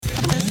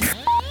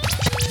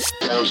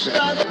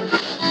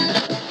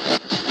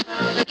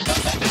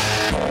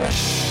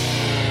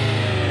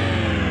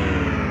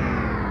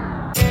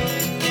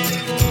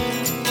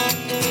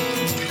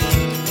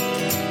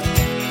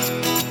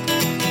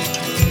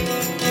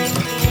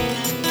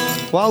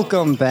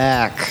Welcome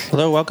back.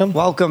 Hello, welcome.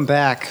 Welcome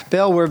back.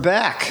 Bill, we're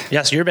back.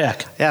 Yes, you're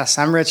back. Yes,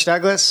 I'm Rich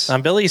Douglas.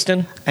 I'm Bill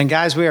Easton. And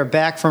guys, we are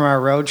back from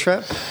our road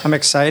trip. I'm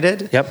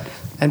excited. Yep.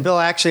 And Bill,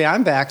 actually,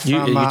 I'm back from...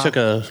 You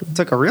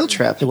took a real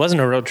trip. It wasn't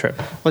a road trip.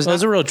 It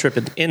was a road trip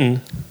in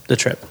the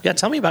trip. Yeah,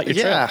 tell me about your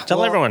trip.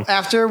 Tell everyone.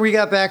 After we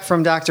got back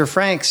from Dr.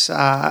 Frank's,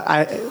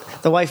 the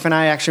wife and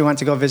I actually went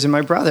to go visit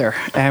my brother,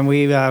 and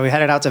we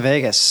headed out to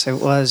Vegas.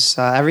 It was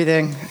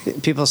everything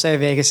people say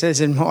Vegas is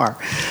and more.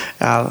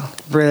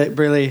 Really,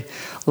 really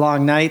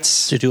long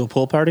nights. Did you do a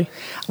pool party?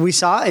 We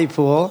saw a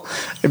pool.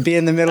 Be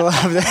in the middle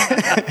of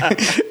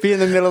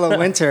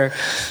winter.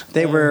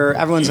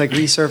 Everyone's like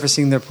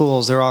resurfacing their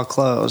pools. They're all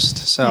closed.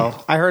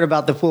 So I heard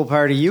about the pool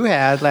party you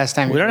had last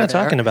time. We're not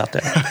talking about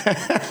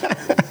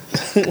that.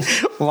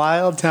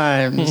 Wild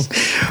times.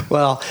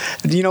 Well,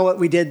 you know what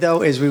we did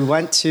though is we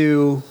went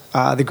to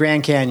the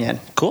Grand Canyon.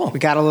 Cool. We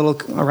got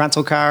a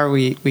rental car.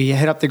 We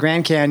hit up the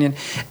Grand Canyon,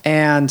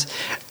 and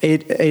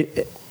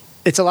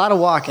it's a lot of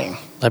walking.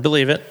 I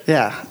believe it.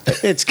 Yeah.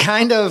 It's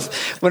kind of,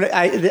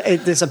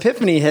 this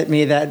epiphany hit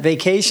me that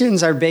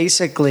vacations are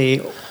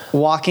basically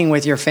walking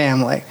with your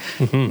family.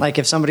 Mm-hmm. Like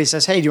if somebody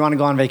says, hey, do you want to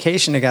go on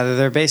vacation together?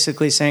 They're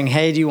basically saying,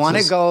 hey, do you want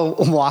to go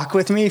walk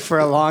with me for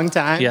a long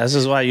time? Yeah, this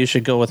is why you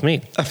should go with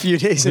me. A few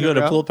days in a row. We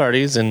go to pool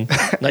parties and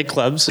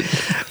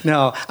nightclubs.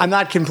 No, I'm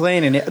not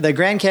complaining. The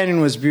Grand Canyon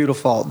was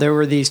beautiful. There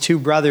were these two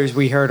brothers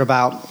we heard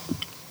about,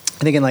 I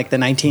think in like the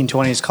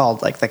 1920s,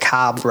 called like the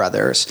Cobb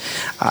brothers,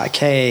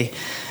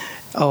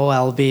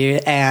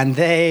 KOLB, and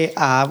they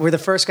were the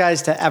first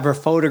guys to ever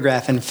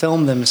photograph and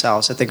film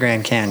themselves at the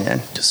Grand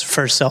Canyon. Just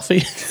first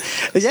selfie?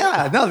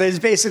 Yeah, no, this is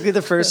basically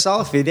the first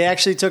selfie. They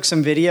actually took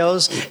some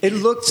videos. It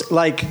looked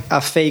like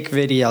a fake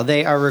video.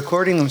 They are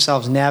recording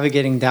themselves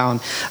navigating down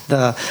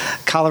the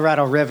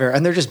Colorado River,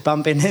 and they're just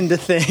bumping into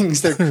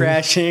things. They're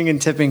crashing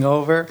and tipping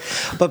over.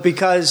 But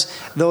because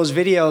those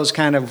videos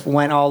kind of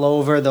went all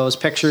over, those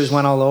pictures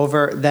went all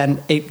over,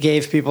 then it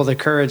gave people the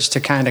courage to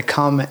kind of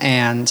come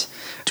and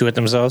do it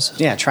themselves?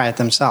 Yeah, try it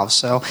themselves.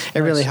 So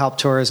it really helped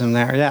tourism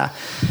there, yeah.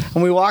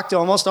 And we walked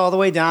almost all the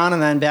way down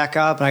and then back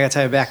up. And I got to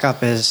tell you, back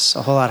up is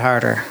a whole lot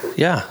harder.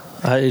 Yeah,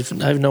 I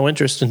have no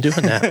interest in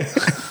doing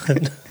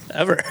that.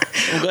 Ever.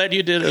 I'm glad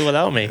you did it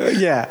without me.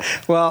 Yeah.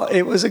 Well,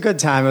 it was a good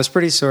time. I was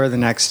pretty sore the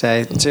next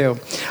day, too.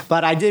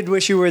 But I did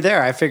wish you were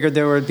there. I figured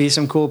there would be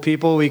some cool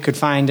people we could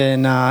find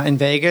in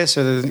Vegas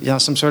or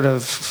some sort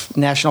of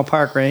national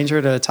park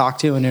ranger to talk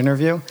to and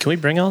interview. Can we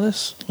bring all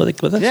this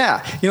with us?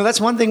 Yeah. That's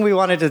one thing we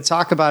wanted to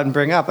talk about and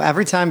bring up.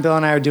 Every time Bill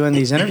and I are doing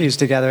these interviews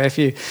together, if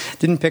you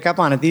didn't pick up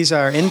on it, these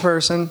are in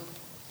person.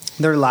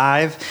 They're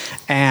live,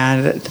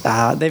 and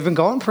they've been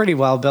going pretty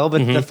well, Bill.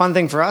 But the fun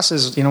thing for us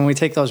is, when we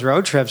take those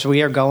road trips,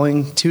 we are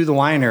going to the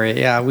winery.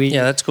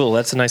 Yeah, that's cool.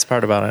 That's the nice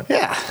part about it.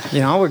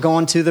 Yeah, we're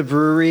going to the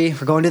brewery.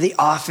 We're going to the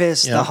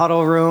office, the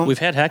huddle room. We've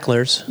had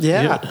hecklers.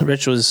 Yeah,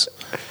 Rich was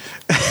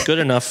good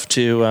enough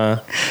to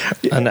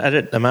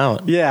edit them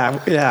out.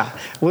 Yeah.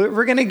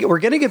 We're gonna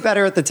get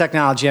better at the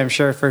technology, I'm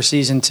sure, for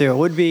season 2. It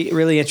would be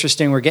really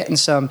interesting. We're getting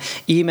some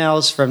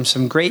emails from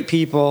some great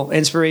people,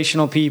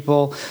 inspirational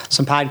people,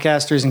 some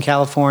podcasters in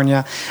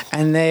California,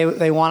 and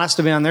they want us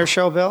to be on their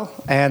show, Bill,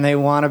 and they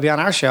want to be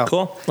on our show.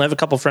 Cool. I have a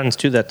couple friends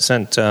too that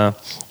sent an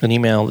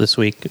email this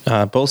week,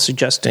 both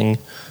suggesting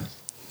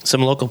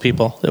some local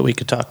people that we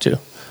could talk to.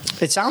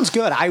 It sounds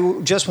good.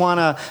 I just want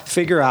to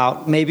figure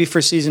out, maybe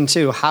for season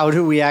 2, how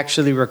do we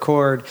actually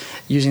record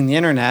using the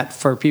internet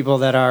for people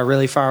that are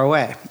really far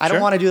away? I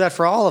don't want to do that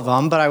for all of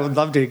them, but I would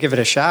love to give it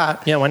a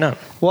shot. Yeah, why not?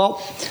 Well,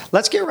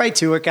 let's get right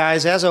to it,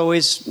 guys. As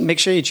always, make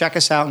sure you check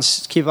us out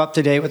and keep up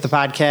to date with the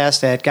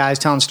podcast at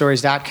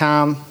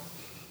guystellingstories.com.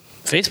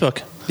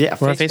 Facebook. Yeah,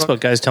 we're on Facebook,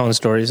 Guys Telling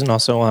Stories, and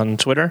also on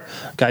Twitter,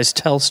 Guys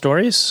Tell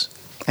Stories.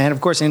 And,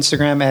 of course,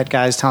 Instagram at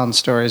Guys Telling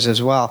Stories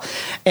as well.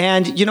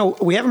 And,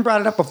 we haven't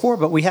brought it up before,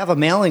 but we have a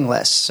mailing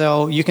list.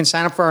 So you can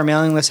sign up for our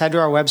mailing list. Head to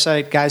our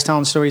website,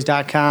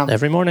 guystellingstories.com.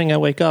 Every morning I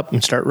wake up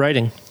and start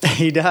writing.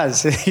 He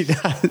does.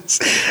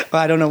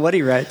 Well, I don't know what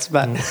he writes,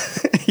 but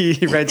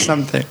he writes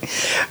something.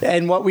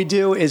 And what we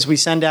do is we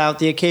send out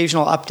the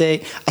occasional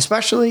update,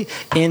 especially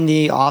in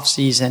the off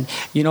season.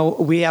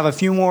 We have a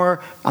few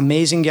more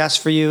amazing guests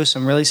for you,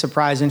 some really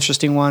surprise,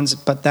 interesting ones.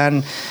 But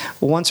then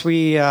once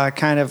we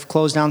kind of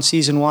close down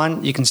season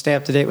 1, you can stay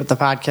up to date with the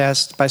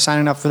podcast by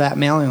signing up for that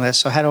mailing list.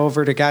 So head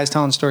over to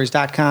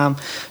guystellingstories.com.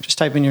 Just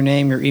type in your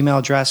name, your email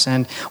address,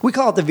 and we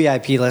call it the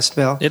VIP list,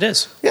 Bill. It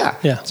is. Yeah.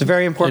 It's a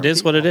very important. It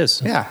is what it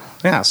is. Yeah.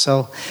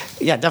 So,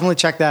 definitely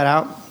check that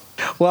out.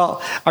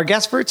 Well, our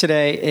guest for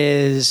today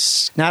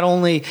is not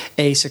only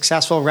a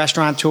successful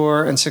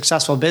restaurateur and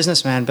successful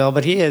businessman, Bill,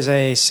 but he is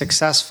a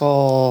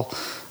successful,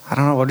 I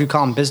don't know, what do you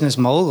call him, business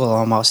mogul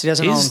almost. He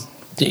doesn't own...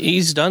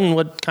 he's done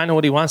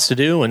what he wants to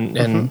do,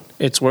 and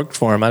it's worked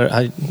for him.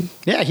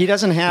 He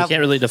doesn't have. You can't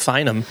really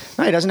define him.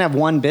 No, he doesn't have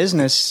one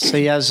business. So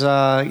he has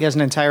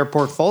an entire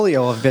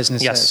portfolio of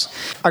businesses.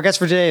 Yes. Our guest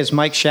for today is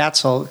Mike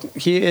Shatzel.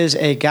 He is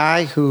a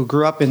guy who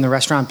grew up in the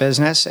restaurant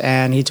business,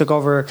 and he took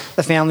over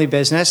the family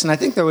business. And I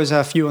think there was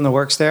a few in the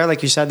works there.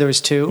 Like you said, there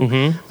was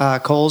two,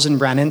 Coles and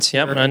Brennan's.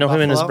 Yep, I know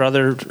him and his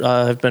brother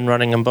have been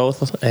running them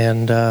both,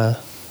 and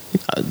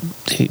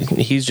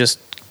he's just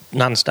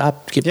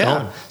nonstop. Keep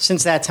going.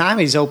 Since that time,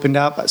 he's opened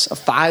up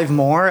 5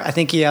 more. I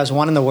think he has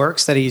one in the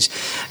works that he's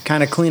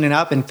kind of cleaning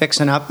up and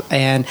fixing up,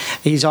 and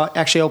he's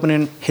actually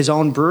opening his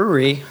own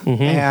brewery.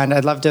 And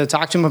I'd love to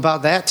talk to him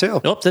about that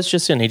too. Nope, that's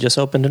just in. He just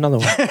opened another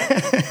one.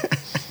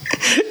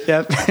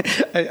 Yep,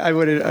 I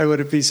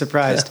wouldn't be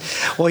surprised.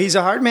 Yeah. Well, he's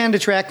a hard man to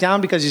track down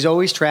because he's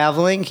always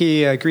traveling.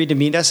 He agreed to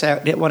meet us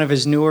at one of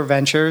his newer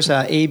ventures,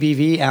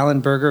 ABV,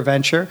 Allen Burger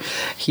Venture.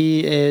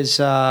 He is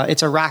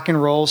it's a rock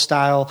and roll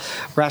style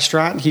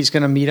restaurant. He's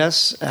going to meet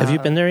us. Have you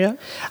been there yet?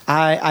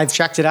 I've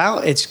checked it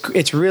out.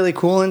 It's really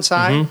cool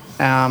inside.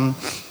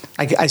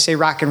 I say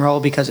rock and roll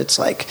because it's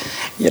like,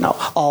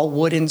 all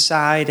wood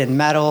inside and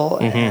metal.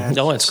 And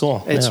it's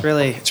cool. It's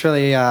really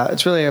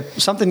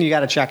something you got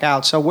to check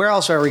out. So where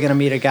else are we going to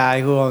meet a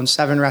guy who owns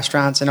 7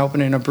 restaurants and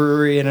opening a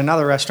brewery and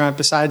another restaurant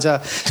besides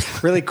a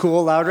really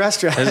cool, loud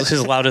restaurant? This is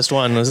his loudest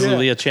one. This will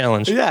be a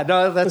challenge. Yeah,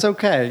 no, that's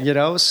okay.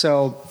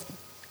 So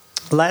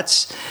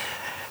let's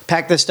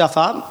pack this stuff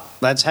up.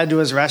 Let's head to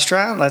his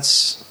restaurant.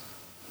 Let's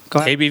go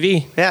ahead.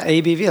 ABV. Yeah,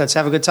 ABV. Let's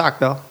have a good talk,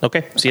 Bill.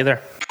 Okay, see you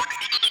there.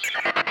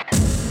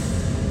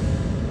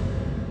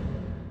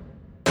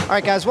 All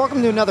right, guys,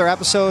 welcome to another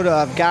episode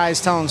of Guys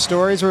Telling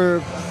Stories.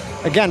 We're,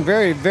 again,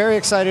 very, very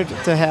excited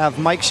to have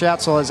Mike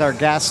Shatzel as our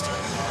guest.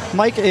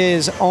 Mike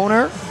is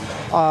owner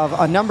of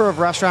a number of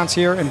restaurants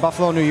here in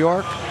Buffalo, New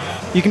York.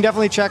 You can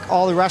definitely check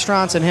all the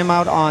restaurants and him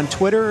out on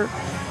Twitter,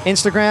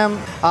 Instagram.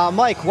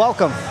 Mike,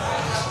 welcome.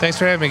 Thanks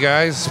for having me,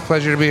 guys.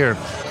 Pleasure to be here.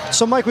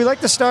 So, Mike, we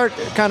like to start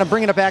kind of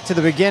bringing it back to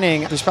the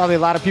beginning. There's probably a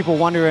lot of people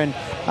wondering,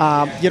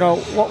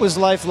 what was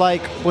life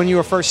like when you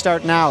were first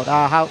starting out?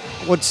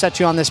 What set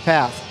you on this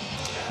path?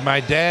 My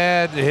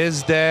dad,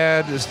 his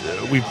dad,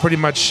 we've pretty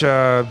much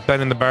been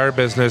in the bar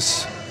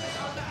business.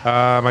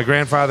 My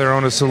grandfather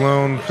owned a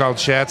saloon called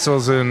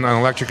Shatzel's on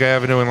Electric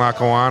Avenue in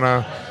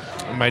Lackawanna.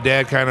 My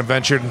dad kind of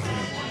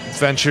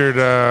ventured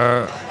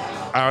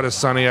out of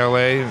sunny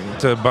LA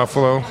to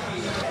Buffalo.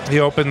 He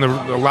opened the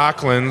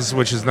Lachlan's,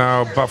 which is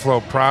now Buffalo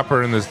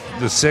proper, in the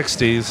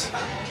 60s.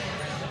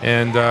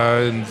 And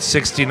in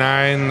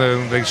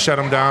 69, they shut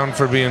him down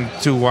for being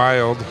too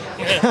wild,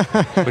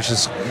 which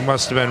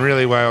must have been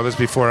really wild. This is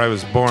before I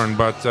was born.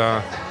 But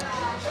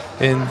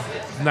in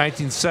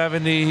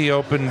 1970, he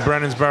opened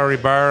Brennan's Bowery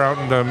Bar out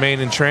in the Main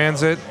and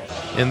Transit.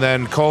 And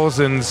then Coles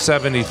in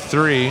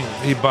 73,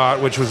 he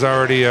bought, which was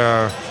already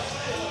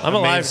I'm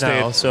alive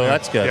now, so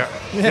that's good.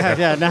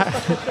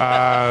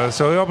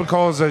 So he opened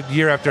Coles a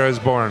year after I was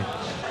born.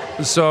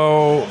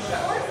 So,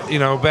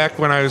 back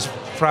when I was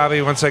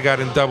probably, once I got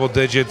in double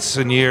digits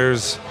in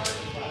years,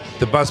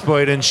 the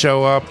busboy didn't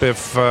show up.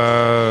 If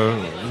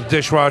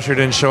dishwasher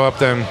didn't show up,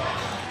 then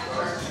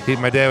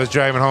my dad was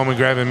driving home and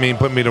grabbing me and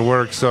putting me to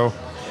work. So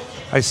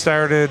I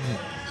started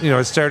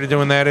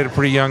doing that at a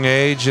pretty young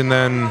age, and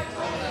then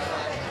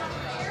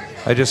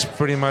I just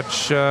pretty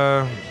much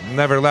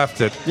never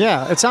left it.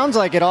 Yeah, it sounds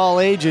like at all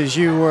ages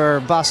you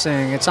were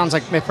bussing. It sounds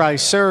like probably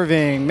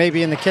serving,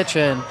 maybe in the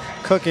kitchen,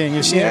 cooking.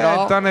 You've seen it all?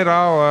 Yeah, I've done it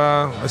all.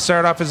 I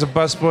started off as a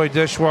busboy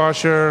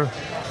dishwasher.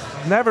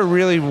 Never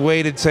really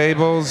waited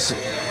tables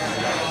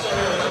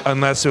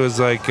unless it was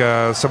like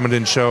someone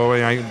didn't show.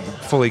 I'm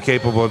fully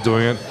capable of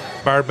doing it.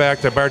 Bar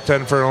backed. I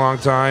bartended for a long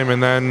time,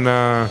 and then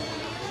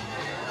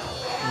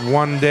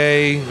one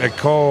day at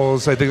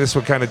Coles, I think this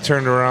one kind of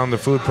turned around the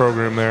food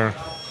program there.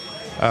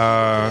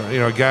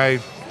 A guy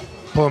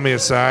pulled me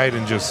aside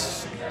and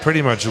just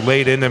pretty much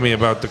laid into me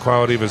about the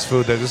quality of his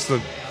food. That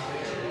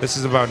this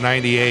is about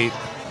 98,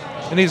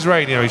 and he's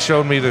right. He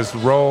showed me this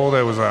roll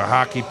that was a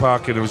hockey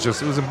puck, and it was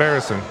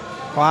embarrassing.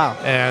 Wow.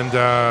 And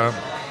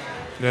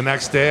the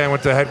next day, I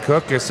went to the head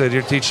cook. I said,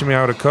 "You're teaching me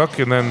how to cook,"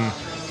 and then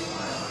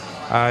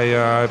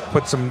I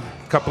put some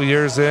couple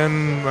years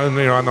in, on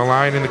the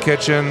line in the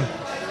kitchen,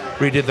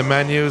 redid the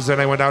menus. Then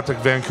I went out to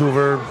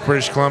Vancouver,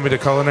 British Columbia, to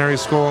culinary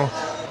school.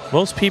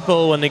 Most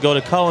people, when they go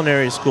to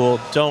culinary school,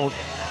 don't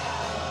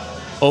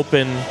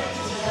open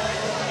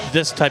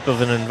this type of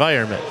an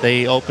environment.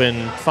 They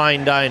open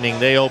fine dining.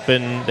 They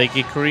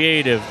get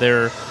creative.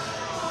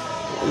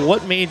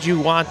 What made you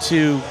want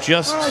to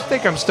just... Well, I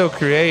think I'm still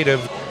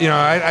creative.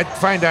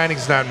 Fine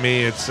dining's not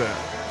me. It's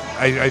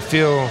I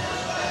feel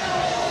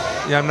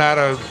I'm not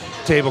a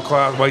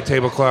white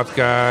tablecloth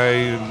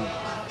guy.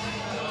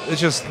 It's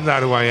just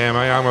not who I am.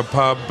 I'm a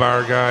pub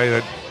bar guy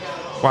that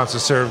wants to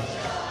serve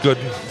good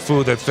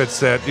food that fits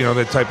that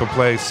that type of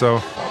place.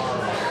 So,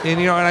 and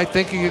I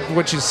think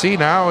what you see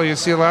now, you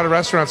see a lot of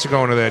restaurants are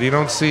going to that. You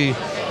don't see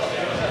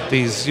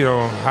these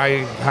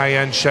high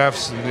end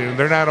chefs.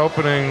 They're not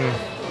opening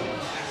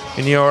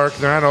in New York.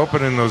 They're not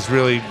opening those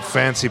really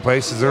fancy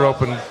places. They're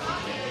open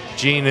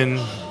jean and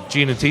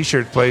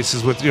t-shirt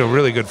places with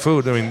really good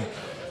food. I mean,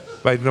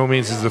 by no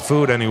means is the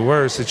food any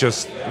worse.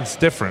 It's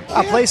different.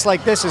 A place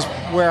like this is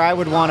where I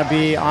would want to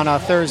be on a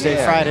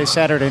Thursday, Friday,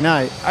 Saturday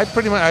night.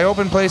 I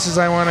open places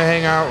I want to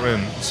hang out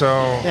in. So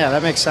yeah,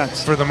 that makes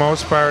sense. For the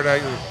most part,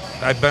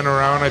 I've been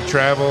around. I've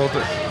traveled.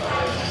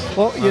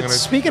 Well,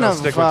 speaking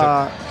of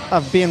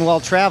being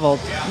well traveled,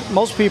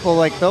 most people,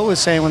 like Bill was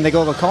saying, when they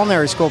go to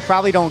culinary school,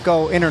 probably don't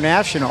go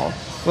international.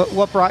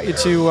 What brought you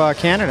to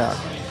Canada?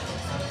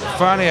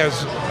 Funny,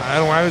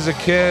 I was a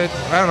kid.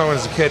 I don't know when I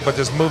was a kid, but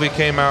this movie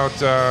came out,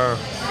 the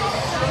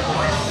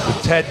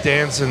Ted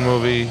Danson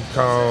movie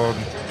called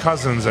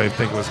Cousins, I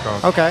think it was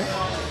called. Okay.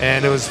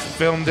 And it was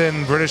filmed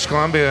in British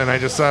Columbia, and I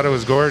just thought it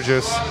was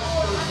gorgeous.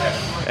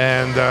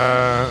 And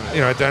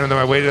at the end of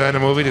I waited on the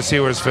movie to see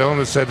where it was filmed.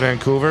 It said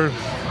Vancouver.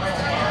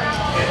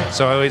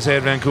 So I always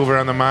had Vancouver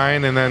on the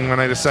mind. And then when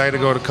I decided to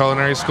go to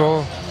culinary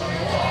school,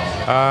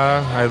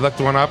 I looked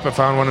one up. I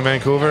found one in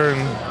Vancouver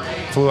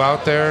and flew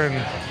out there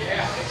and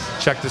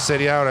checked the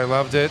city out. I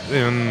loved it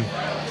and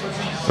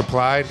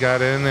applied,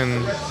 got in,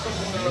 and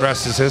the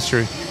rest is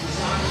history.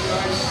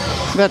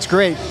 That's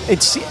great.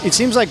 It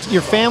seems like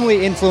your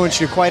family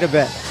influenced you quite a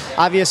bit.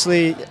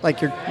 Obviously,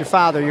 like your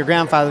father, your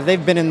grandfather,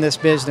 they've been in this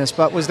business,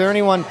 but was there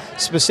anyone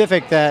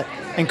specific that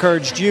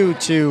encouraged you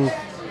to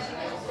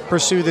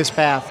pursue this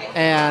path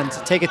and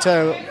take it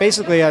to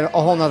basically a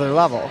whole nother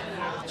level?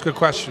 It's a good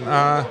question.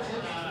 A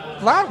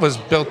lot was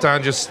built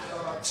on just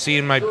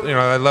seeing I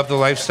love the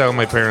lifestyle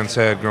my parents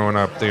had growing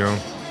up. They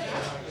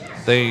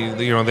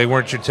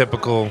weren't your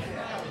typical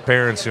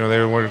parents.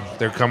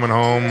 They're coming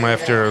home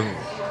after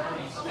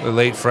a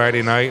late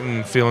Friday night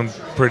and feeling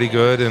pretty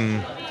good.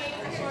 And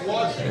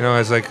I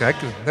was like,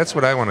 that's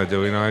what I want to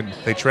do.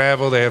 They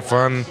travel, they have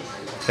fun,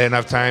 they had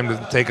enough time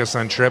to take us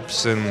on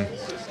trips. And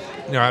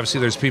obviously,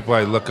 there's people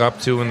I look up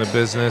to in the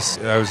business.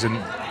 I was in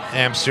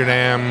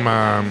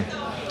Amsterdam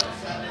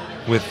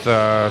with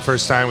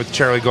first time with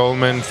Charlie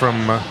Goldman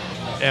from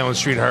Allen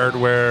Street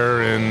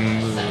Hardware,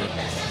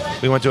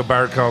 and we went to a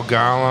bar called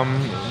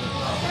Gollum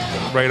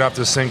right off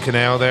the Sink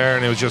Canal there,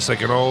 and it was just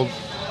like an old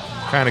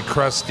kind of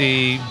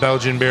crusty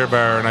Belgian beer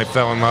bar, and I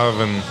fell in love.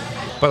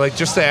 But like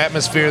just the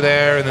atmosphere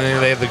there, and then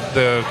they had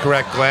the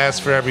correct glass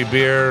for every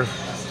beer,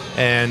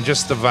 and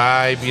just the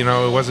vibe.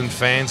 It wasn't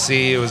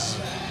fancy. It was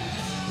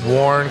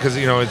worn because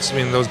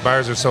those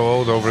bars are so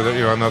old over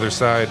on the other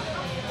side,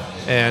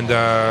 and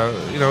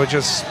it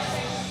just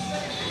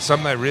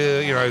something I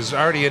really I was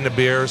already into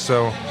beer,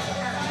 so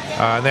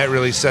and that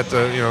really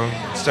started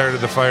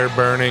the fire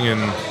burning.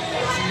 And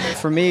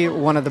for me,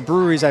 one of the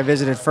breweries I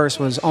visited first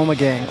was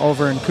Omegang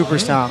over in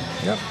Cooperstown.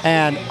 Mm-hmm. Yep.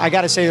 And I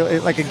got to say,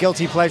 like a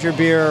guilty pleasure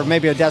beer, or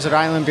maybe a Desert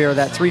Island beer,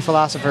 that Three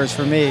Philosophers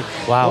for me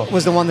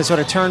was the one that sort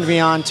of turned me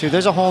on to.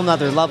 There's a whole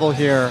nother level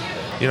here.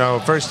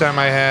 First time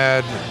I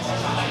had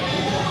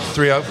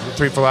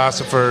Three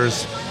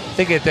Philosophers, I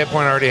think at that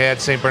point I already had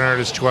St.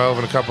 Bernardus 12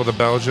 and a couple of the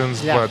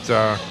Belgians, but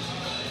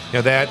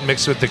that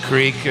mixed with the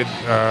Creek,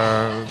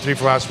 Three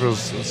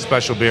Philosophers was a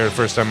special beer the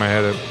first time I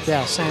had it.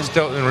 Yeah, same.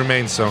 Still, it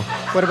remains so.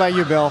 What about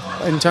you, Bill?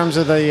 In terms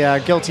of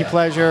the guilty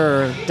pleasure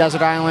or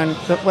Desert Island,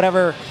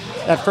 whatever,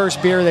 that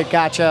first beer that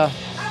got you?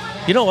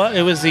 You know what?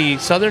 It was the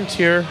Southern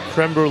Tier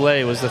Creme Brulee.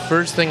 It was the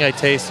first thing I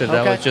tasted.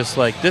 Okay. That was just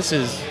like, this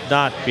is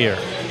not beer.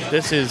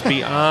 This is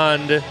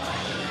beyond.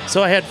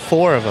 So I had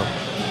 4 of them.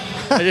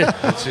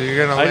 So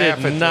you're gonna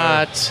laugh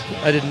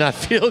I did not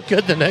feel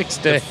good the next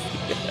day.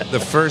 The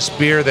first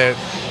beer that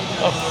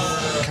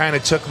kind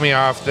of took me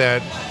off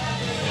that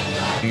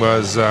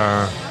was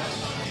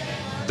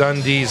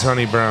Dundee's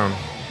Honey Brown.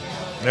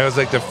 That was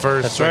like the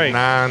first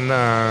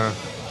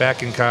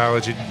back in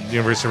college at the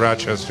University of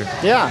Rochester.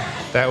 Yeah.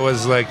 That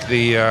was like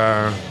the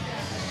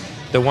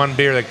one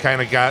beer that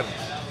kind of that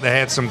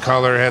had some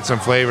color, had some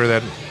flavor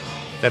that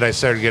I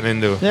started getting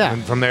into. Yeah.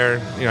 And from there,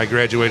 I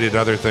graduated to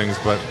other things,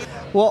 but.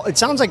 Well, it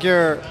sounds like you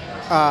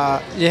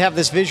have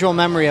this visual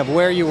memory of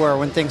where you were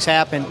when things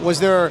happened. Was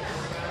there,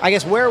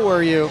 where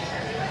were you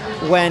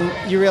when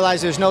you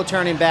realized there's no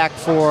turning back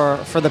for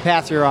the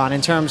path you're on in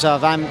terms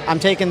of I'm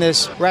taking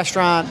this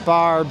restaurant,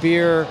 bar,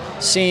 beer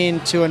scene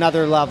to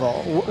another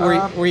level?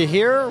 Were you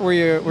here? Were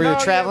you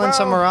traveling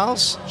somewhere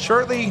else?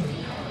 Shortly,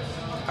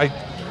 a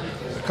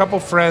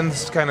couple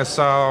friends kind of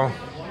saw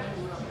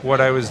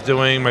what I was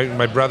doing.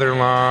 My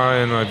brother-in-law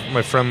and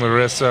my friend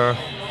Larissa.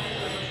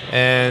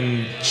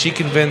 And she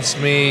convinced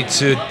me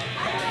to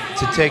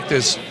take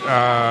this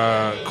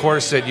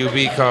course at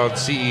UB called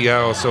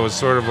CEL. So it's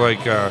sort of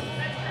like an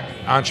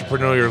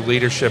entrepreneurial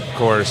leadership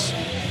course.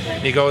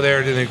 You go there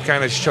and they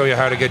kind of show you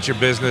how to get your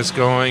business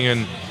going,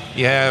 and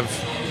you have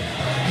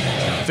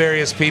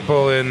various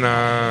people in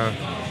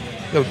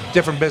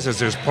different business.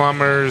 There's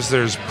plumbers,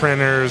 there's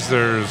printers,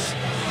 there's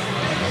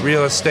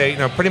real estate,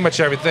 pretty much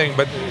everything.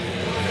 But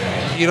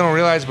you don't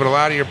realize, but a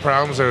lot of your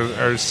problems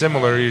are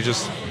similar. You're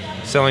just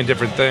selling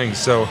different things.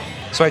 So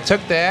I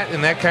took that,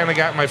 and that kind of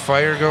got my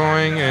fire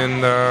going,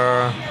 and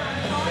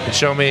it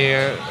showed me,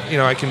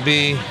 I can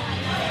be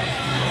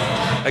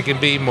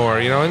more.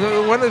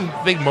 And one of the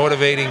big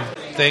motivating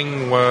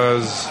thing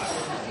was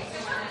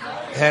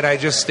had I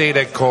just stayed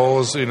at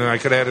Kohl's, I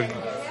could have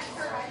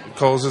had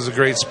Kohl's is a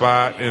great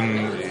spot,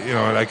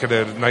 and I could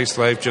have had a nice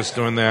life just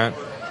doing that.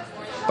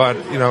 But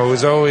it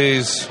was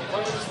always,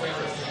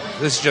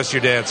 this is just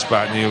your dad's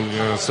spot,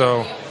 and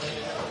so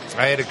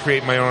I had to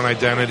create my own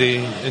identity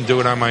and do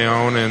it on my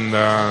own, and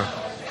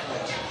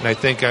I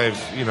think I've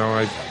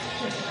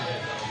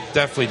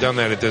definitely done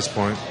that at this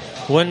point.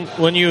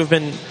 When you have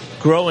been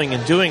growing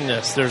and doing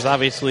this, there's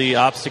obviously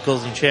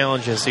obstacles and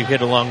challenges you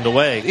hit along the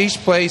way. Each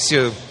place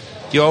you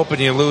open,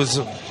 you lose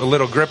a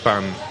little grip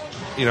on,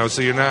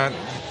 so you're not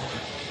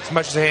as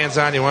much as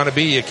hands-on you want to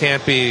be. You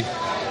can't be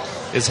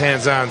as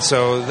hands-on.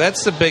 So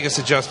that's the biggest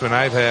adjustment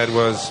I've had,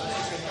 was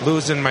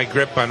losing my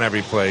grip on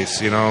every place.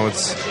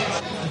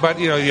 But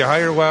you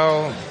hire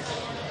well.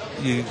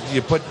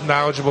 You put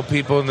knowledgeable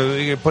people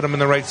you put them in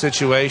the right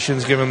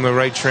situations, give them the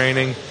right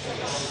training,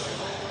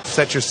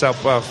 set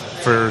yourself up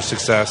for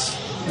success.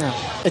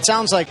 Yeah. It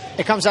sounds like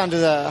it comes down to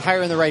the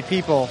hiring the right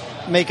people,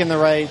 making the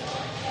right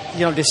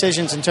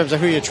decisions in terms of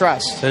who you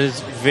trust. That is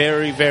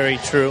very, very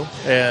true.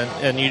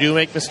 And you do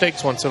make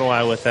mistakes once in a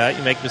while with that.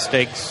 You make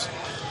mistakes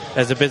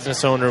as a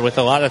business owner with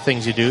a lot of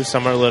things you do.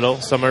 Some are little,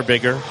 some are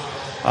bigger.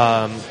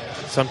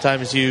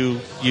 Sometimes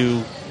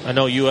I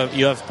know you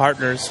have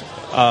partners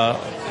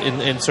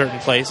in certain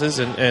places,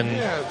 and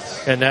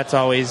that's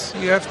always,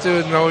 you have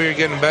to know who you're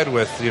getting in bed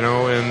with,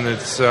 and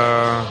it's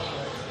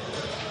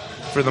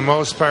for the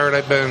most part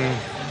I've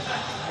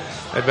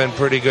been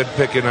pretty good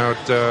picking out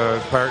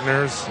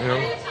partners.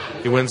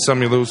 You win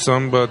some, you lose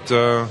some, but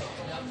your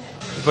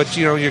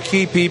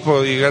key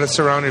people, you got to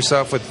surround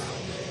yourself with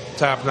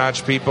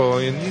top-notch people,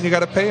 and you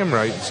got to pay them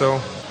right. So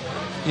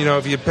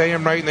if you pay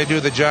them right and they do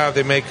the job,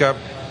 they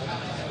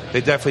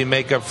definitely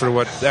make up for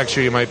what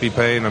extra you might be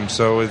paying them.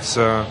 So it's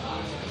and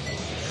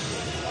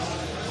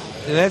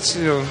that's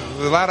a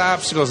lot of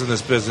obstacles in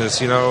this business.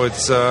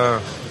 It's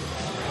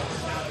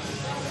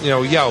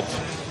Yelp.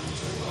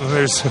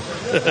 There's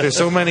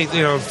so many,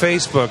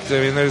 Facebook.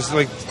 I mean, there's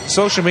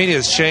social media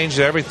has changed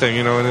everything,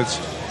 and it's.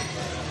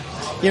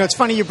 It's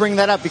funny you bring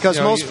that up, because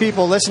most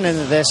people listening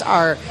to this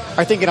are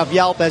thinking of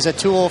Yelp as a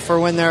tool for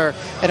when they're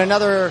in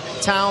another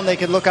town, they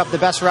could look up the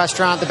best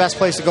restaurant, the best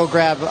place to go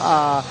grab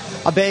a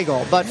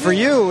bagel. But for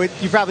you,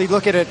 you probably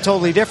look at it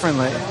totally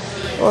differently.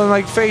 Well,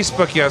 like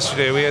Facebook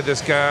yesterday, we had this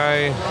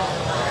guy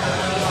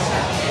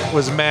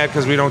was mad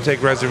because we don't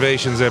take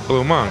reservations at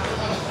Blue Monk.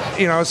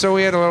 So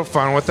we had a little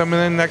fun with him,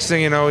 and then next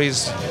thing you know,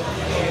 he's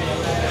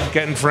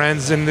getting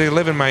friends, and they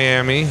live in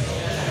Miami.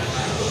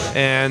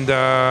 And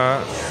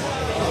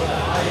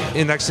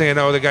next thing you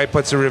know, the guy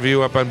puts a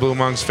review up on Blue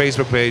Monk's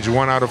Facebook page.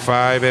 1 out of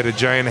 5 had a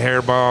giant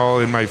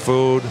hairball in my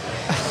food.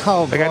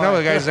 Oh, boy. I know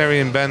the guy's never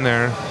even been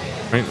there,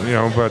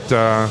 but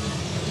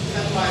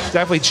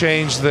definitely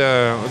changed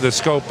the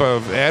scope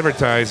of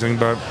advertising.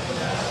 But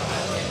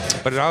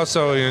it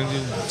also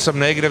some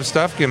negative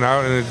stuff can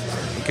out, and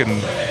it can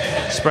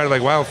spread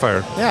like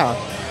wildfire. Yeah.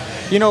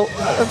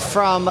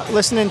 From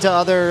listening to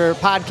other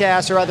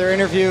podcasts or other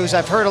interviews,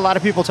 I've heard a lot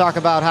of people talk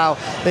about how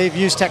they've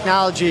used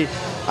technology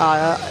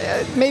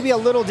maybe a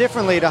little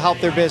differently to help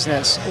their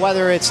business,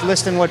 whether it's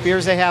listing what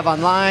beers they have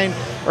online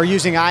or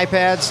using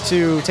iPads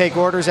to take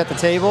orders at the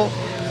table.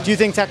 Do you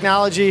think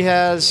technology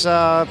has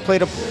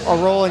played a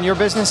role in your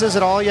businesses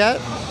at all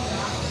yet?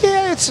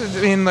 Yeah,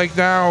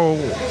 now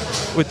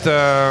with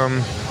I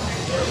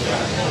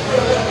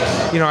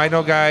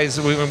know guys,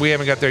 we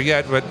haven't got there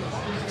yet, but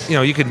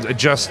you can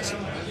adjust.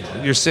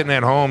 You're sitting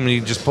at home and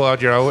you just pull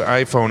out your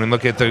iPhone and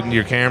look at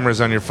your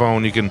cameras on your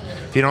phone. You can,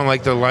 if you don't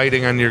like the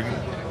lighting on your,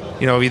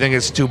 if you think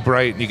it's too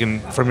bright, you can,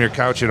 from your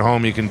couch at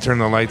home, you can turn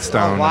the lights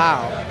down. Oh,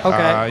 wow.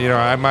 Okay.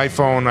 On my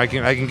phone, I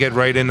can get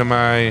right into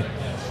my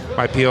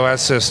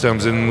POS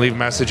systems and leave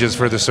messages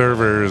for the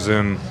servers,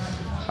 and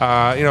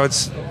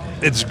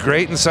it's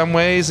great in some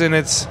ways, and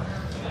it's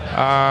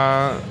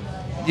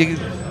you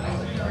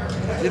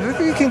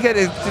can get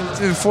it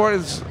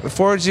affords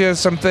you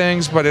some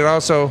things, but it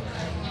also,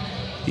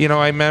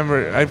 I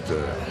remember, I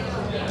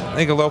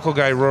think a local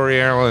guy, Rory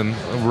Allen,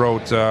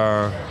 wrote,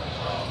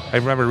 I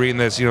remember reading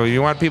this,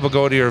 you want people to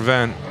go to your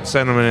event,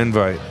 send them an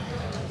invite.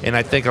 And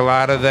I think a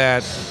lot of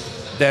that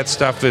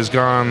stuff has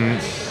gone,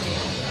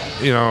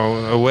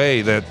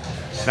 away, that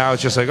now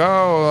it's just like,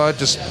 I'll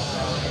just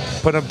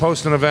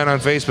post an event on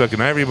Facebook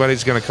and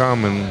everybody's going to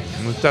come, and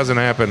it doesn't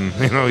happen.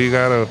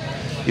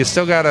 You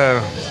still got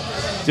to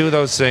do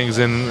those things.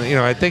 And,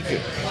 I think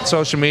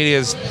social media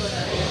has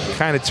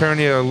kind of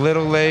turned you a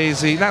little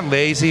lazy. Not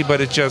lazy,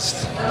 but it's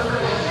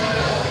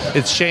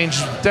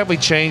definitely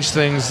changed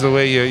things the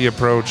way you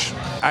approach.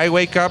 I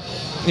wake up,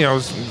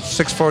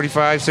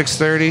 6:45,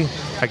 6:30.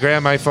 I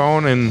grab my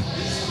phone, and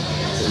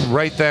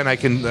right then I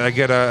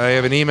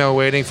have an email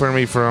waiting for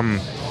me from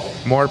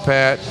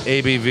Morpat,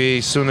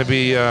 ABV, soon to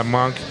be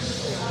Monk.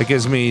 It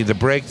gives me the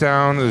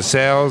breakdown of the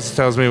sales,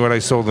 tells me what I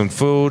sold in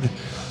food,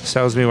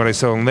 tells me what I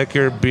sold in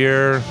liquor,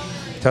 beer,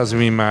 tells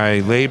me my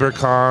labor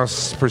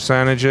costs,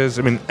 percentages.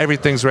 I mean,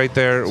 everything's right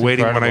there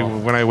waiting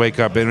when I wake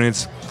up, and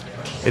it's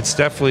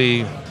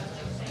definitely,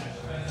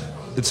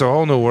 it's a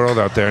whole new world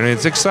out there, and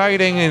it's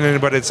exciting,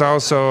 but it's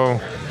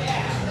also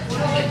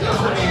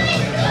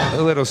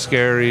a little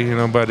scary,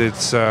 but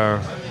it's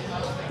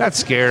not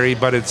scary,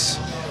 but it's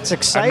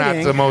exciting. I'm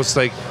not the most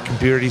like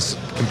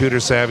computer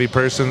savvy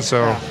person,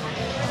 so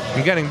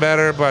I'm getting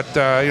better. But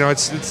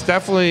it's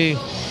definitely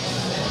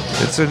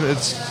it's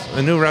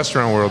a new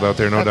restaurant world out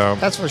there, no doubt.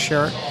 That's for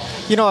sure.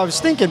 I was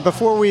thinking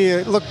before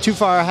we look too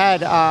far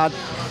ahead,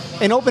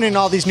 in opening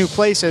all these new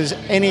places,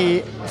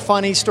 any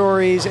funny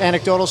stories,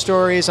 anecdotal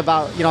stories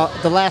about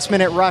the last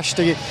minute rush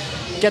to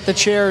get the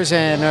chairs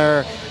in,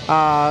 or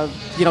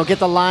get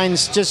the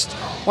lines. Just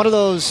one of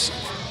those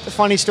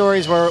funny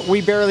stories where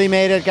we barely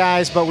made it,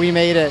 guys, but we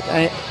made it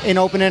in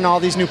opening all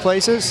these new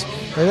places.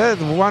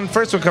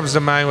 First one comes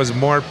to mind was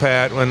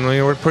Morpat, when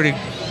we were pretty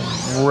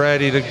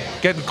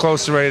getting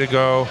close to ready to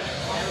go.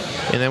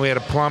 And then we had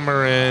a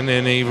plumber in,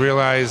 and he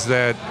realized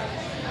that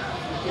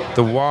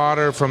the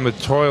water from the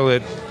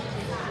toilet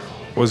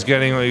was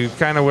getting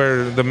kind of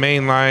where the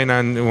main line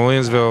on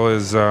Williamsville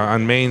is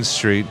on Main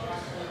Street.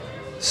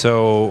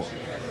 So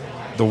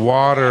the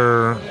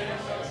water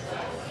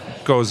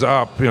goes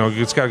up,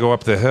 it's got to go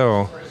up the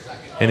hill.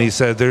 And he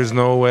said, there's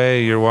no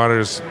way you're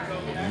going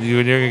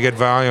to get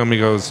volume. He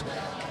goes,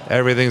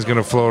 everything's going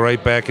to flow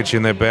right back at you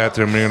in that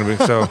bathroom. You're going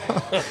to be so.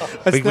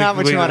 That's not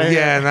what you want to hear.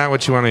 Yeah, not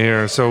what you want to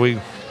hear. So we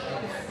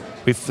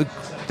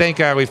thank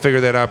God we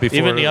figured that out before.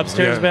 Even the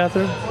upstairs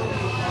bathroom?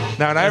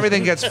 No, not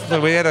everything gets.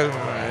 We had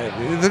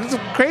the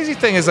crazy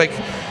thing is like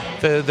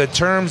the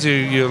terms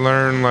you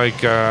learn,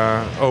 like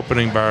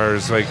opening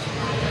bars. Like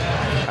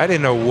I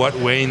didn't know what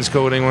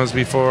wainscoting was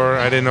before.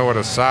 I didn't know what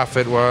a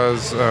soffit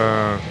was.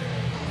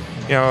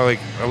 Like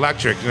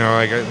electric.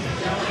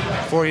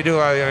 Before you do,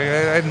 I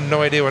had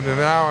no idea what.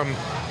 Now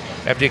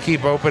after you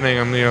keep opening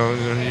them,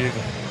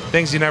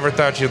 things you never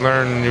thought you'd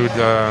learn,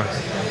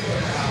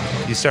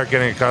 you start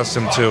getting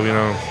accustomed to,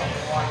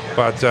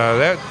 But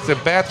the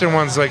bathroom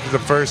one's like the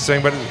first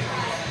thing. But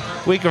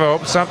week of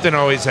open, something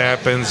always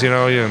happens,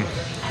 a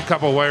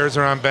couple wires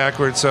are on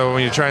backwards, so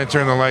when you're trying to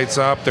turn the lights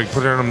up, they're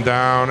putting them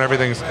down.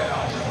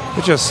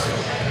 It's just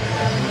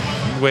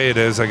the way it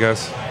is, I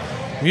guess.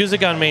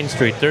 Music on Main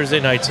Street, Thursday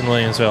nights in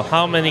Williamsville.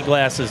 How many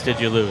glasses did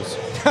you lose?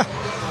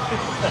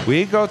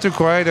 We go through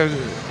quite a.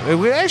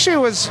 We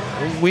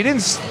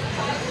didn't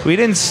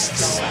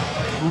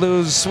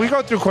lose. We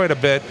go through quite a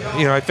bit.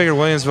 I figured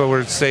Williamsville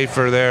were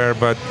safer there,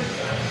 but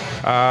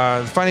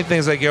funny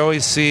things like you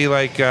always see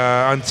like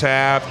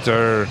Untapped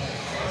or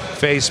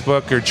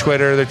Facebook or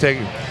Twitter.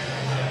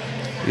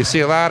 You see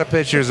a lot of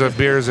pictures of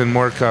beers in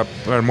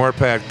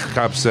Morpat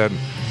cups that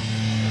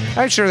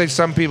I'm sure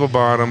some people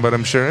bought them, but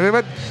I'm sure.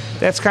 But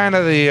that's kind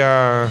of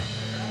the.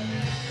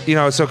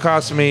 So it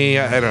cost me,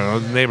 I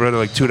don't know, neighborhood of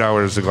like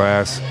 $2 a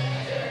glass.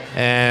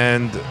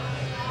 And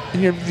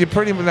you're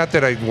pretty, not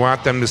that I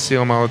want them to steal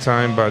them all the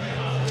time, but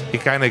you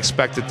kind of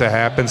expect it to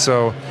happen.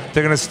 So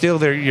they're going to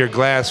steal your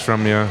glass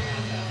from you.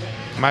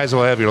 Might as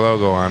well have your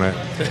logo on it.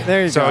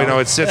 There you go. So,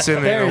 it sits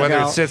in there, whether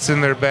it sits in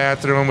their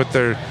bathroom with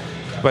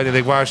whether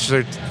they brush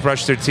their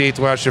teeth,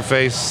 wash their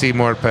face, see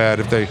Morpat.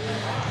 If they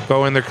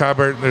go in their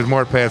cupboard, there's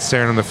Morpat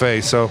staring in the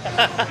face. So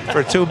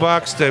for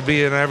 $2 to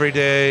be an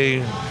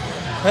everyday,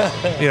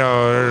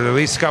 or at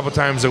least a couple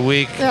times a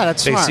week, they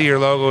smart. see your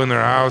logo in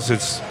their house,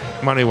 it's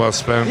money well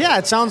spent. Yeah,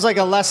 it sounds like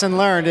a lesson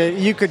learned.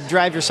 You could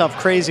drive yourself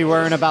crazy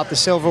worrying about the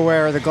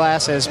silverware or the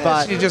glasses,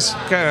 but you just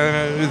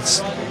kind of,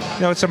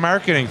 it's a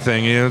marketing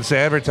thing. It's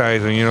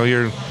advertising.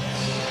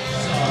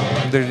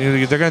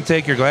 They're going to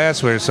take your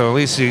glassware, so at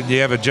least you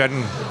have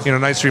a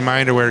nice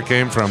reminder where it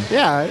came from.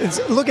 Yeah, it's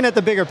looking at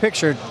the bigger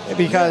picture,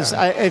 because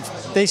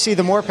if they see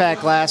the Morpat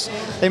glass,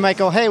 they might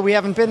go, "Hey, we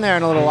haven't been there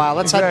in a little while.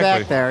 Let's head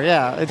back there."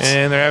 Yeah,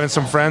 and they're having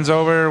some friends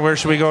over. Where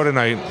should we go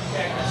tonight?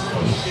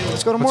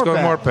 Let's go to Morpat. Let's go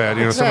to Morpat.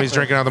 Exactly. Somebody's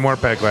drinking out of the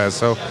Morpat glass.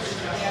 So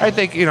I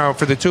think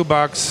for the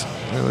 $2,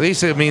 at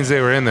least it means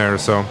they were in there.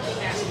 So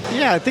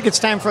yeah, I think it's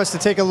time for us to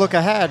take a look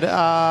ahead.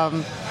 I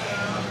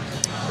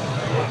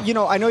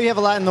know you have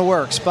a lot in the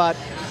works, but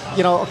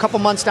a couple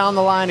months down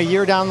the line, a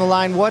year down the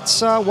line,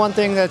 what's one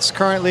thing that's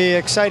currently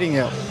exciting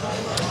you?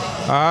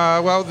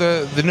 Well,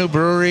 the new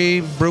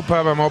brew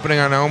pub I'm opening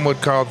on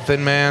Elmwood called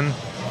Thin Man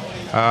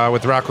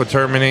with Rocco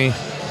Termini.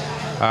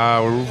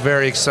 We're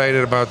very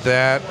excited about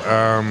that.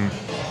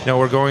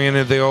 We're going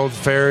into the old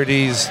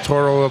Faraday's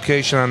Toro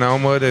location on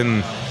Elmwood,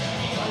 and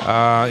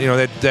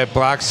that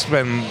block's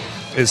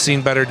has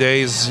seen better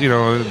days. A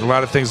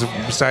lot of things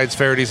besides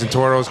Faraday's and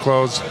Toro's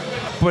closed.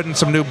 Putting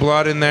some new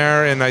blood in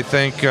there, and I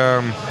think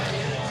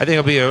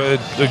it'll be a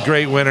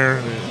great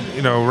winner.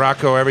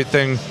 Rocco,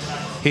 everything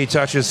he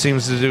touches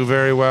seems to do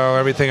very well.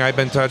 Everything I've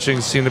been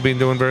touching seems to be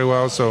doing very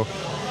well. So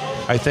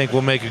I think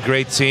we'll make a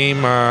great team.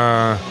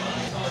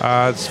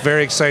 It's a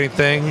very exciting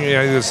thing.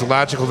 It's a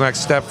logical next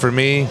step for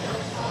me,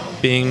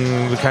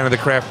 being the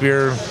craft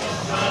beer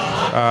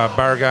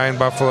bar guy in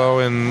Buffalo,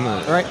 and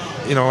right.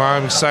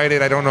 I'm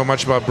excited. I don't know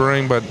much about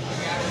brewing, but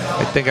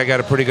I think I got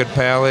a pretty good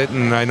palate,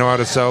 and I know how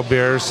to sell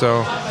beer.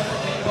 So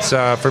it's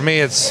for me,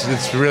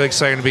 it's really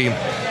exciting to be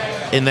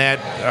in that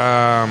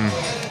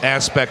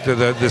aspect of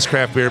this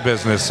craft beer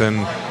business, and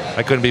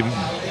I couldn't be,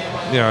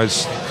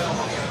 it's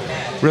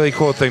a really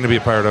cool thing to be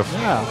a part of.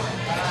 Yeah.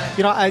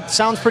 It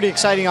sounds pretty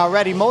exciting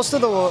already. Most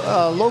of the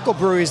local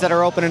breweries that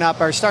are opening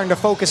up are starting to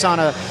focus on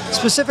a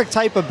specific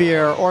type of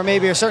beer or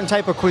maybe a certain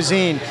type of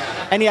cuisine.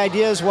 Any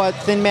ideas what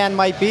Thin Man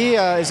might be?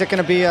 Is it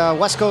going to be a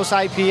West Coast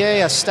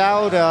IPA, a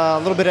stout, a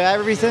little bit of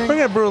everything? We're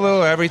going to brew a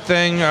little of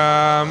everything.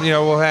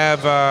 We'll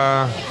have...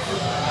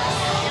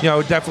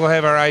 definitely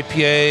have our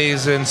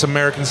IPAs and some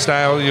American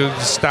style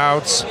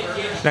stouts.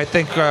 And I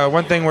think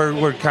one thing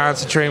we're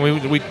concentrating,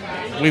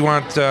 we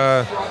want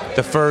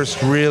the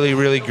first really,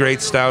 really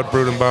great stout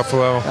brewed in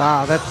Buffalo.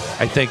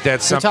 I think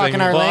that's something. Talking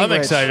our language. I'm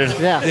excited.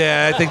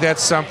 Yeah, I think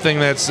that's something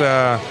that's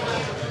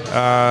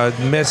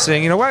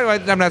missing.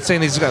 I'm not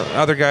saying these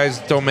other guys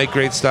don't make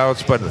great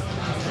stouts, but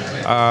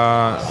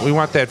we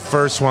want that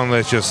first one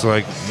that's just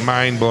like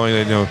mind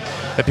blowing.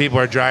 That people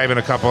are driving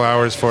a couple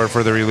hours for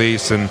the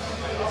release, and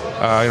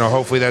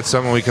hopefully that's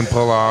something we can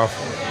pull off.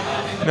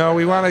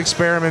 We want to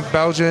experiment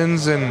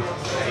Belgians, and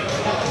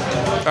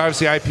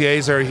obviously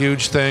IPAs are a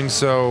huge thing.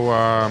 So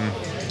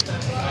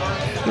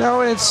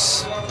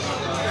it's,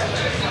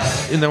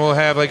 and then we'll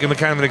have like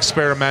kind of an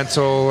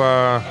experimental.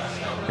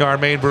 Our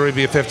main brewery will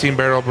be a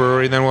 15-barrel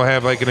brewery, and then we'll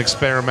have like an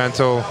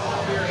experimental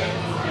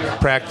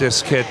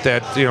practice kit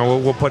that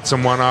we'll put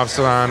some one-offs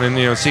on,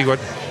 and see what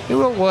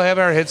we'll have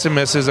our hits and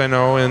misses. I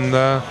know, and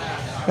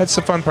that's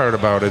the fun part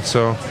about it.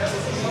 So.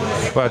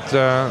 But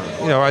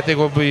I think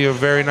we'll be a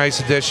very nice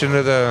addition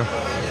to the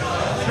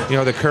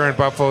current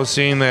Buffalo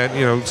scene that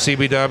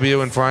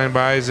CBW and Flying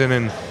Bison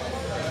and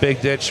Big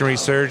Ditch and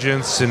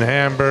Resurgence and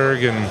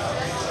Hamburg and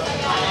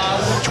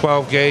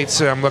 12 Gates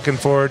that I'm looking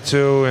forward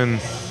to, and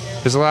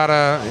there's a lot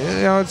of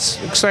it's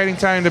an exciting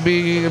time to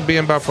be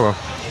in Buffalo.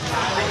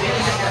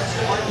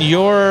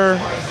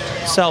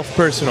 Yourself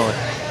personally,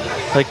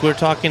 like we're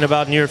talking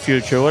about near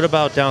future. What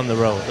about down the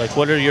road? Like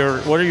what are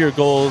your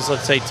goals?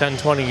 Let's say 10,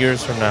 20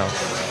 years from now.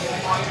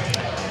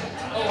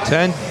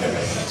 10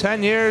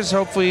 years,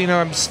 hopefully,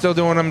 I'm still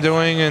doing what I'm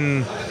doing,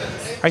 and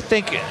I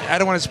think I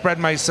don't want to spread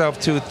myself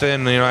too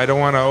thin. I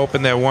don't want to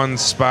open that one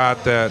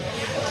spot that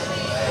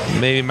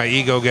maybe my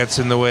ego gets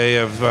in the way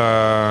of,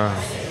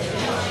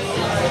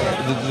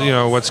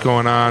 what's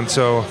going on.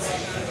 So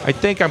I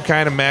think I'm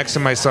kind of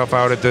maxing myself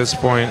out at this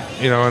point,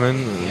 and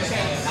then,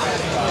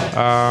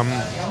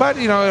 but,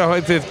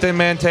 if Thin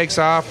Man takes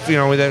off,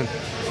 then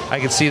I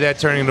can see that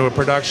turning into a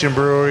production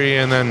brewery,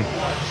 and then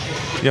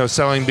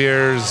selling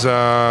beers,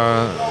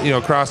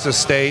 across the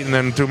state, and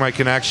then through my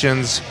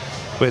connections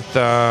with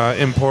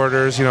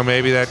importers,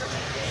 maybe that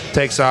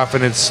takes off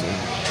and it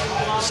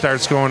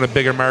starts going to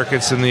bigger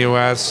markets in the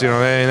U.S. And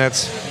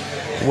that's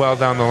well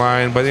down the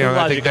line. But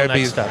I think that'd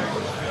be,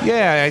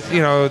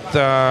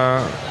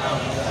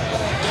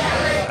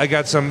 I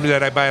got some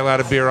that I buy a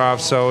lot of beer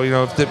off. So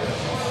if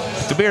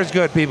the beer's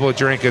good, people will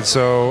drink it.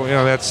 So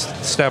that's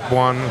step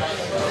one.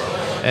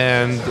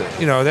 And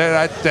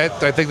I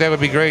think that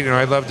would be great.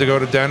 I'd love to go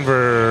to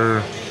Denver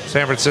or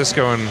San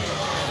Francisco and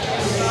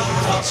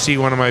see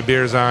one of my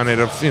beers on at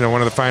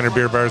one of the finer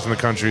beer bars in the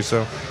country.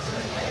 So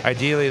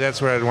ideally,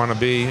 that's where I'd want to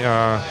be.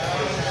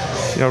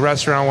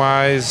 Restaurant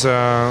wise,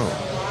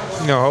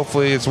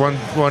 hopefully it's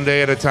one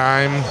day at a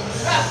time.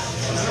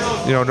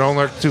 Don't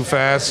look too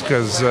fast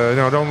because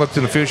don't look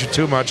to the future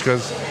too much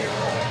because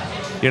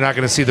you're not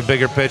going to see the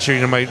bigger picture.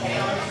 You might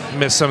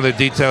miss some of the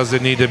details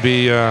that need to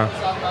be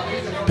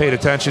paid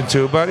attention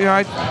to, but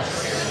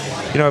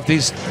if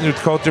these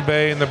Coulter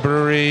Bay and the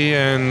brewery,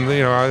 and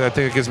I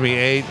think it gives me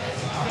 8.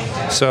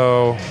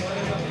 So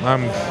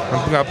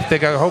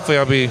hopefully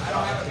I'll be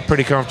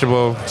pretty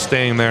comfortable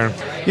staying there.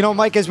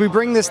 Mike, as we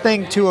bring this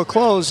thing to a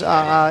close,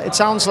 it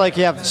sounds like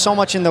you have so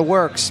much in the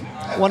works.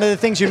 One of the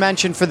things you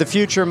mentioned for the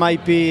future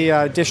might be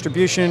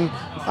distribution,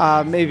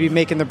 maybe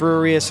making the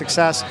brewery a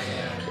success.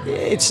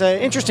 It's an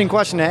interesting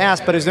question to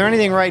ask, but is there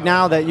anything right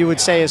now that you would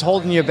say is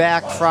holding you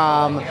back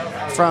from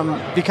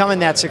becoming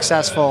that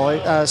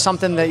successful?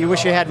 Something that you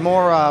wish you had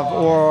more of,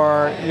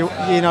 or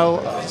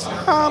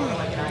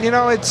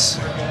it's.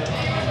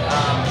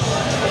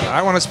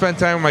 I want to spend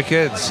time with my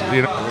kids.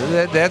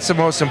 That's the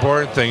most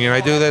important thing.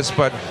 I do this,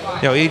 but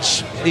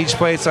each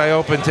place I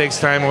open takes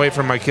time away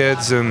from my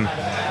kids, and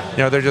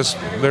they're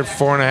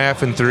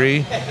 4.5 and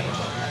 3,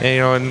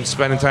 and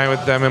spending time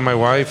with them and my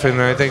wife, and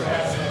I think.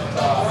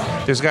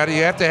 You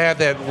have to have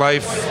that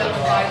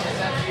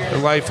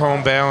life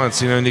home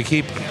balance, and you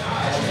keep,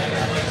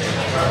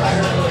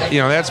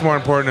 that's more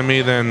important to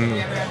me than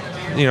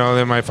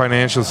my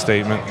financial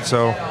statement.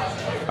 So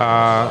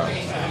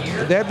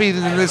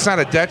it's not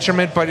a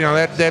detriment, but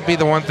that'd be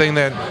the one thing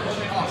that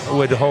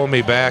would hold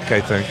me back,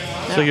 I think.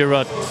 So you're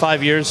about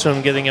 5 years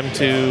from getting him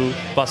to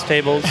bus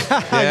tables?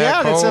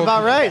 Yeah, that's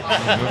about right.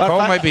 Cole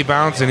might be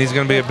bouncing. He's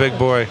going to be a big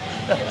boy.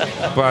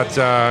 But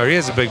he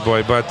is a big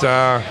boy. But,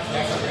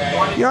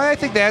 I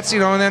think that's,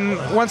 and then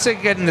once they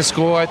get into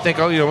school, I think,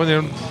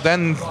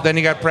 then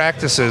you got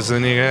practices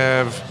and you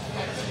have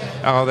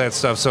all that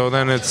stuff. So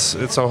then it's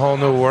a whole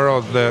new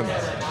world that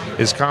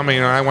is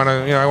coming. I want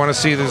to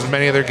see as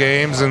many of their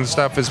games and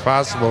stuff as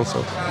possible.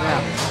 So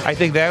I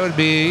think that would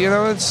be,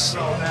 it's...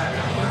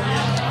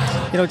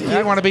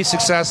 I want to be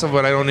successful,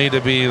 but I don't need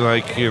to be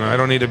like, I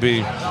don't need to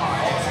be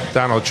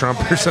Donald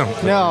Trump or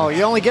something. No,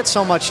 you only get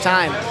so much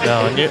time.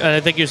 No, and I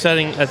think you're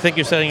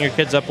setting your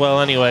kids up well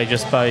anyway,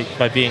 just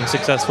by being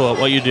successful at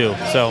what you do.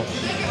 So,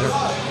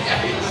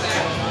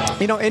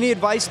 any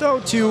advice though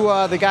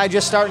to the guy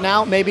just starting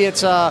out? Maybe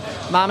it's a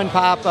mom and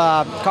pop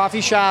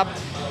coffee shop.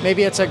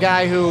 Maybe it's a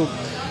guy who,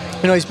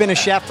 he's been a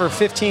chef for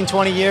 15,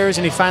 20 years,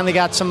 and he finally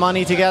got some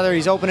money together.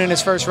 He's opening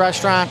his first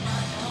restaurant.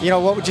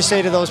 What would you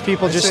say to those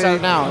people just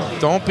starting out?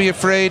 Don't be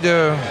afraid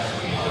to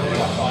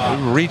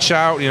reach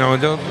out.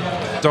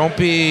 Don't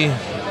be.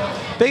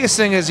 Biggest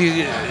thing is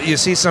you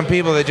see some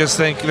people that just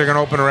think they're going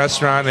to open a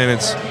restaurant and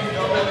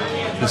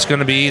it's going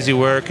to be easy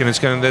work and it's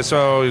going to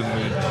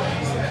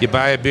you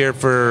buy a beer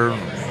for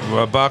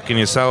 $1 and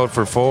you sell it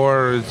for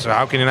 $4.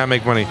 How can you not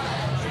make money?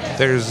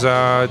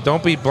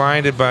 Don't be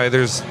blinded by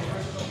there's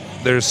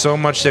so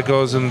much that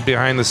goes in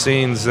behind the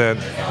scenes that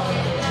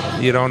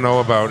you don't know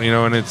about,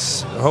 and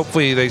it's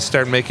hopefully the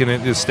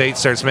state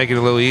starts making it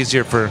a little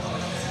easier for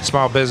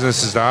small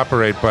businesses to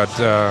operate. But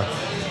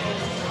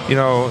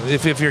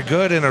if you're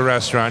good in a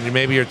restaurant,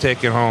 maybe you're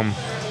taking home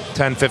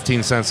 10,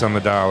 15 cents on the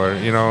dollar,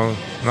 and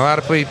a lot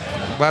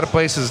of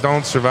places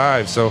don't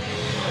survive. So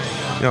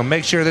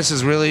make sure this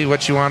is really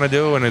what you want to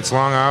do, and it's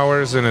long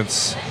hours, and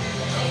it's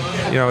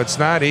it's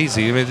not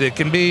easy. I mean, it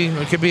can be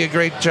a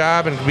great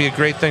job and it can be a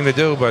great thing to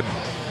do, but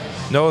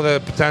know the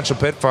potential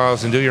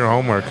pitfalls and do your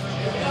homework.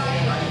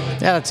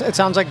 Yeah, it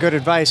sounds like good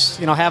advice.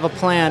 Have a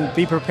plan,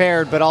 be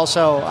prepared, but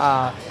also,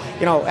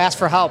 ask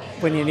for help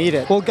when you need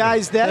it. Well,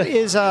 guys, that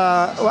is,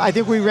 I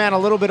think we ran a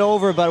little bit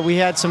over, but we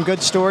had some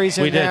good stories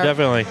in there. We did,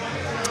 definitely.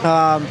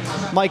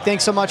 Mike,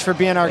 thanks so much for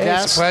being our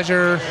guest. It's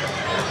a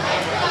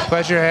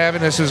pleasure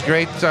having this. It was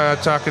great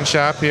talking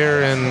shop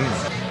here, and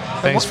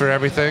thanks for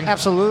everything.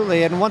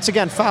 Absolutely. And once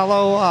again,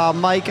 follow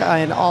Mike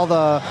and all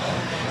the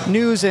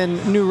news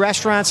and new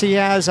restaurants he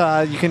has.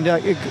 You can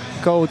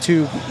go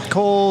to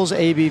Cole's,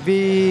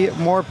 ABV,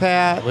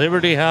 Morpat,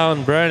 Liberty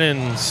Hound,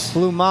 Brennan's,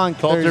 Blue Monk,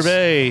 Coulter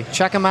Bay.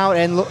 Check them out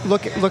and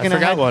looking ahead. I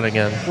forgot one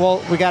again.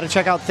 Well, we got to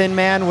check out Thin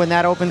Man when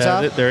that opens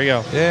up. There you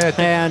go. Yeah.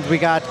 And we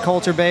got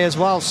Coulter Bay as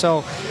well.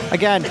 So,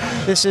 again,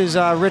 this is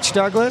Rich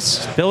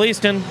Douglas. Bill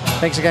Easton.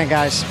 Thanks again,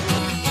 guys.